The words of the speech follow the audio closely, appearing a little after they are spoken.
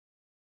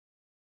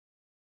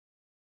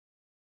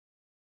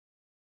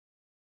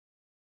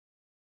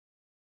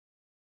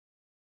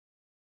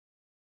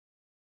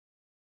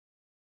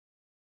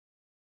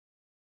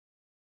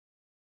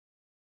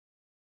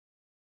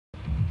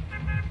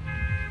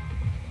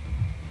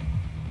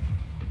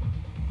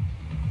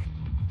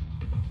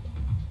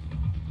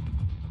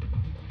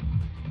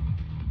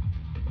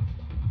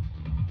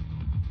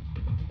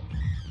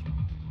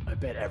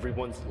bet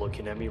everyone's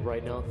looking at me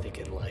right now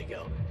thinking like,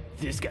 oh,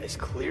 this guy's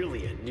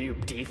clearly a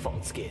noob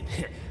default skin.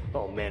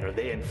 Oh man, are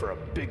they in for a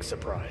big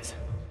surprise?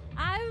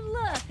 Oh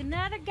look,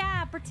 another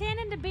guy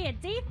pretending to be a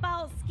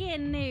default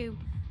skin noob.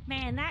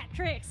 Man, that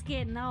trick's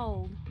getting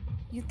old.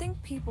 You'd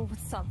think people would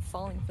stop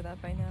falling for that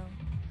by now.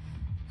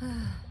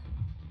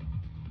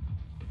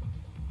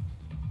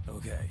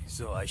 Okay,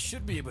 so I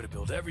should be able to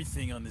build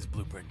everything on this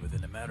blueprint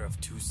within a matter of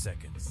 2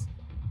 seconds.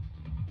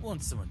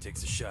 Once someone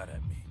takes a shot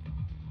at me.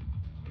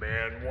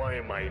 Man, why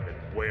am I even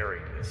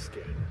wearing this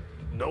skin?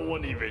 No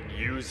one even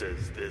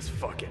uses this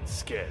fucking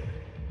skin.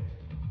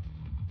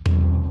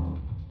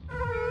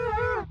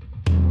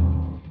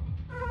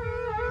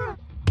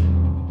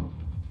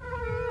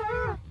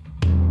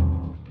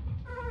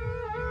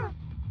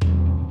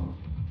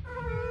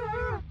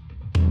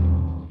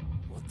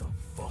 What the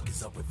fuck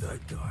is up with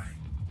that guy?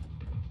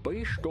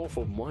 Based off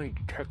of my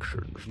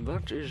detections,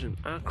 that is an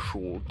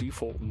actual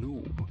default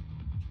noob.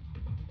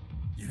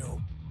 You know,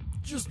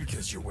 just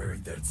because you're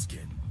wearing that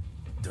skin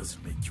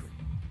doesn't make you an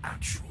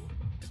actual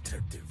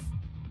detective,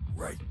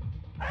 right?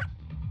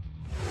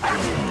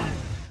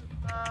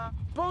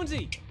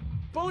 Bonesy!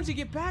 Bonesy,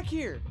 get back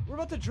here! We're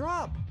about to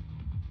drop!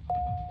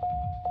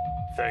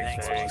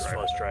 Thanks,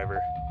 bus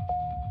driver.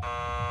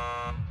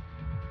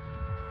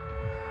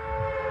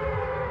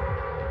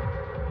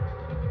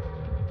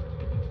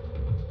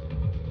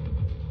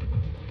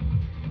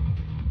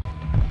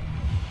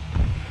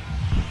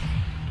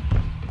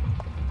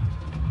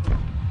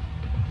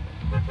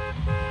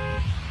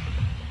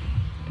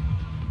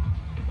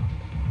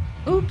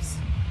 Oops.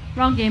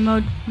 Wrong game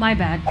mode. My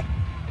bad.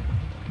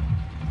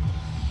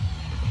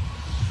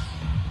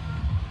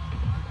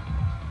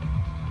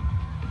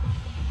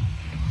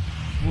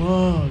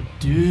 Whoa,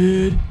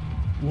 dude.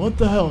 What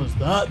the hell is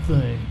that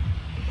thing?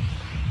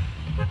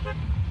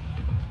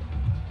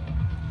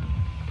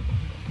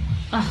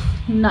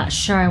 Not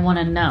sure I want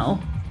to know.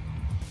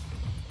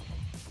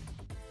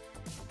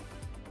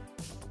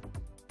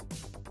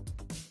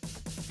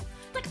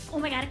 Like, oh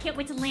my god, I can't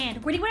wait to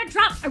land. Where do you want to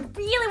drop? I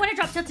really want to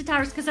drop Tilted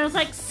Towers because there's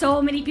like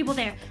so many people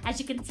there. As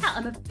you can tell,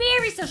 I'm a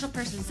very social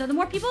person, so the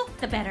more people,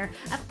 the better.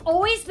 I've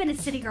always been a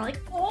city girl.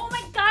 Like, oh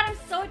my god, I'm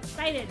so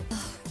excited.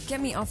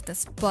 Get me off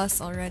this bus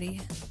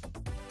already.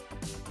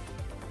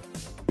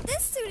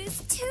 This suit is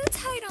too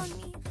tight on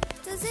me.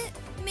 Does it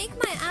make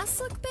my ass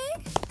look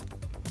big?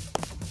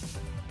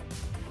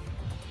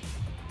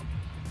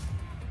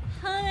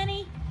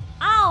 Honey,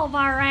 all of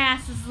our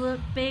asses look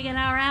big in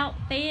our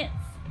outfits.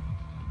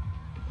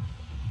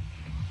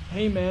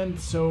 Hey man,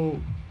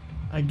 so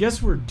I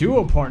guess we're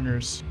duo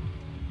partners.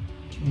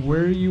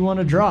 Where do you want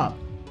to drop?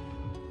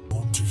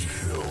 Haunted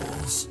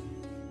Hills.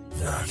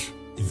 That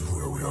is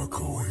where we are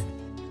going.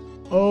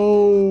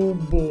 Oh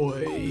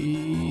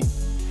boy.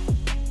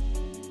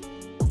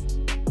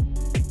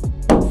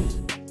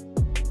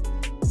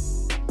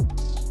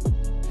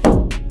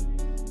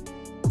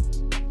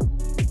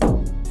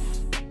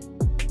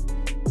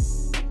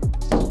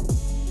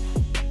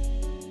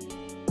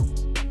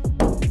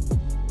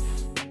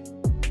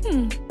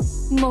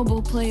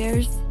 Mobile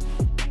players.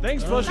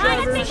 Thanks, bus Bye,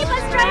 driver. thank you,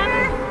 bus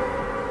driver.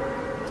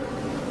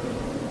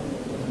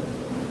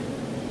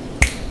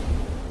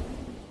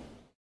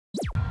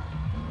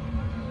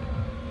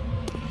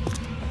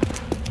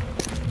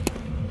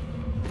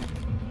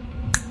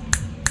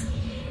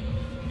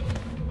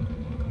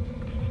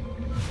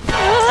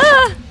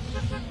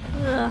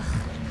 Ugh,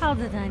 how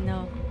did I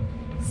know?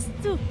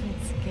 Stupid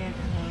scarecrows.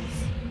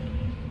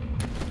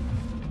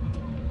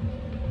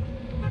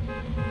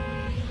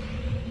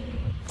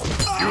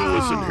 You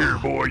listen here,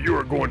 boy. You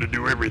are going to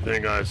do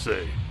everything I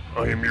say.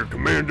 I am your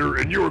commander,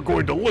 and you are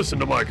going to listen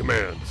to my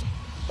commands.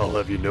 I'll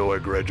have you know I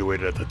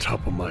graduated at the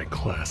top of my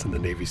class in the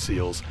Navy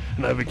SEALs,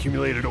 and I've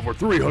accumulated over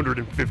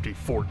 350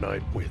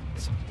 Fortnite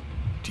wins.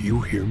 Do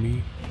you hear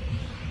me?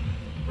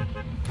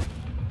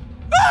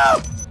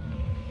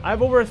 I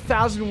have over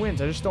 1,000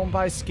 wins. I just don't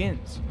buy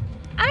skins.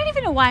 I don't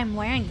even know why I'm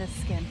wearing this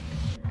skin.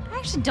 I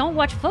actually don't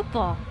watch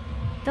football.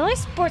 The only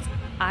sports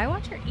I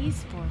watch are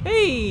esports.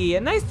 Hey,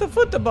 a nice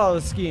football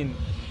skin.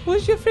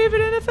 Who's your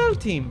favorite NFL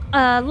team?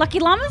 Lucky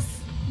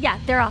Llamas? Yeah,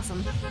 they're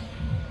awesome.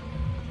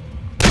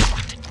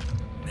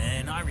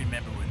 Man, I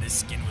remember when this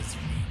skin was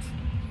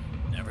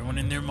unique. Everyone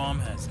and their mom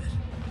has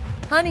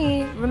it.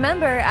 Honey,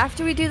 remember,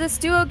 after we do this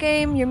duo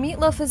game, your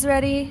meatloaf is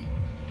ready.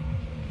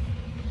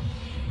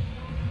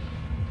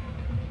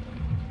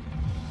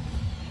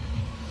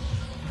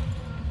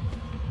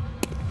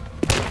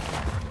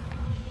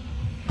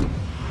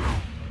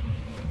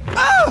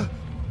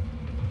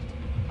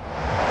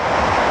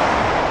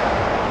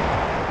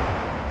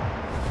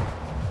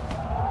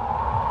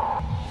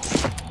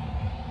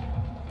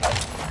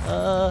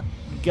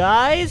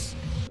 Guys?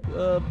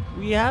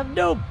 We have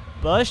no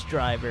bus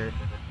driver.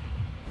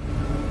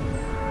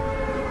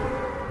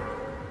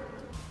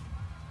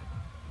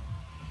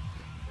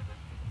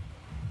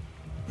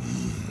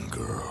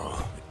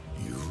 Girl,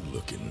 you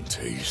looking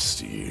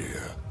tasty.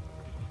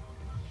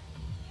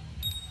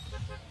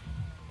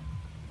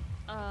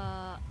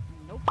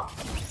 Nope.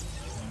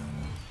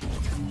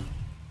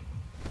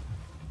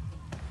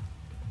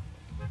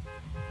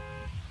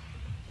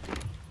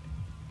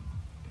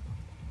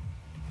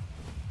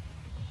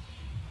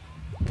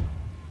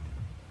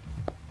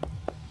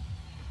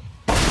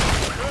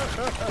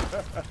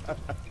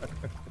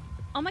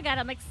 Oh my god,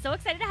 I'm like so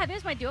excited to have you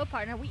as my duo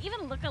partner. We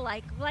even look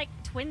alike, we're like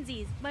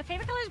twinsies. My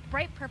favorite color is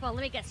bright purple.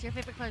 Let me guess, your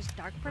favorite color is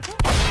dark purple?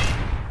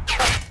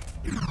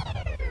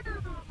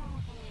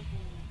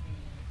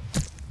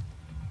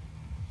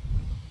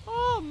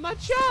 Oh, my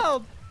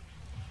child!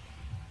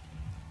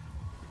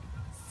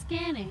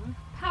 Scanning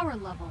power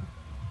level.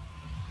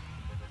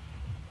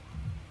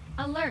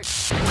 Alert.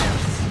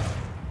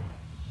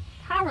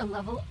 Power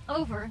level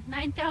over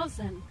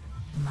 9,000.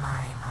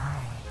 My.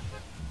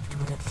 It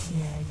would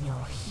appear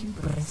your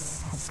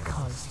hubris has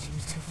caused you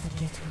to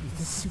forget who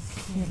the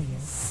superior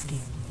skin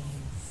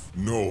is.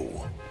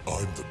 No,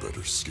 I'm the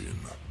better skin.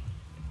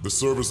 The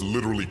service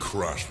literally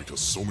crashed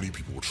because so many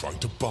people were trying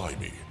to buy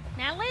me.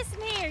 Now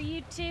listen here,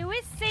 you two.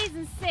 It's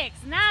season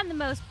 6, and I'm the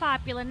most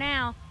popular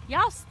now.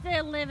 Y'all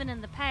still living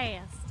in the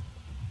past.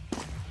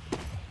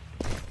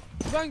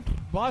 Run,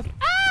 boss.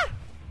 Ah!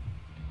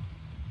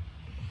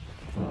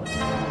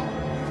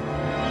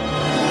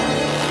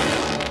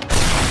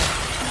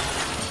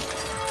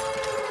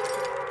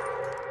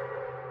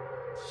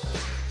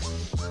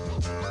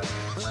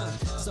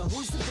 So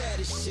who's the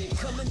baddest shit?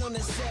 Coming on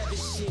that savage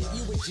shit,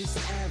 you were just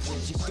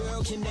average. Your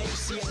girl can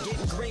see I'm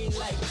getting green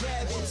like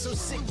cabbage. So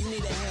sick you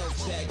need a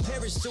health pack.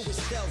 Perish to a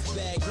stealth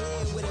bag.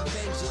 In with a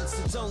vengeance.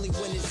 It's only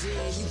when it's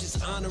in, you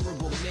just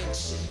honorable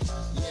mention.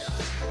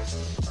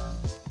 Yeah.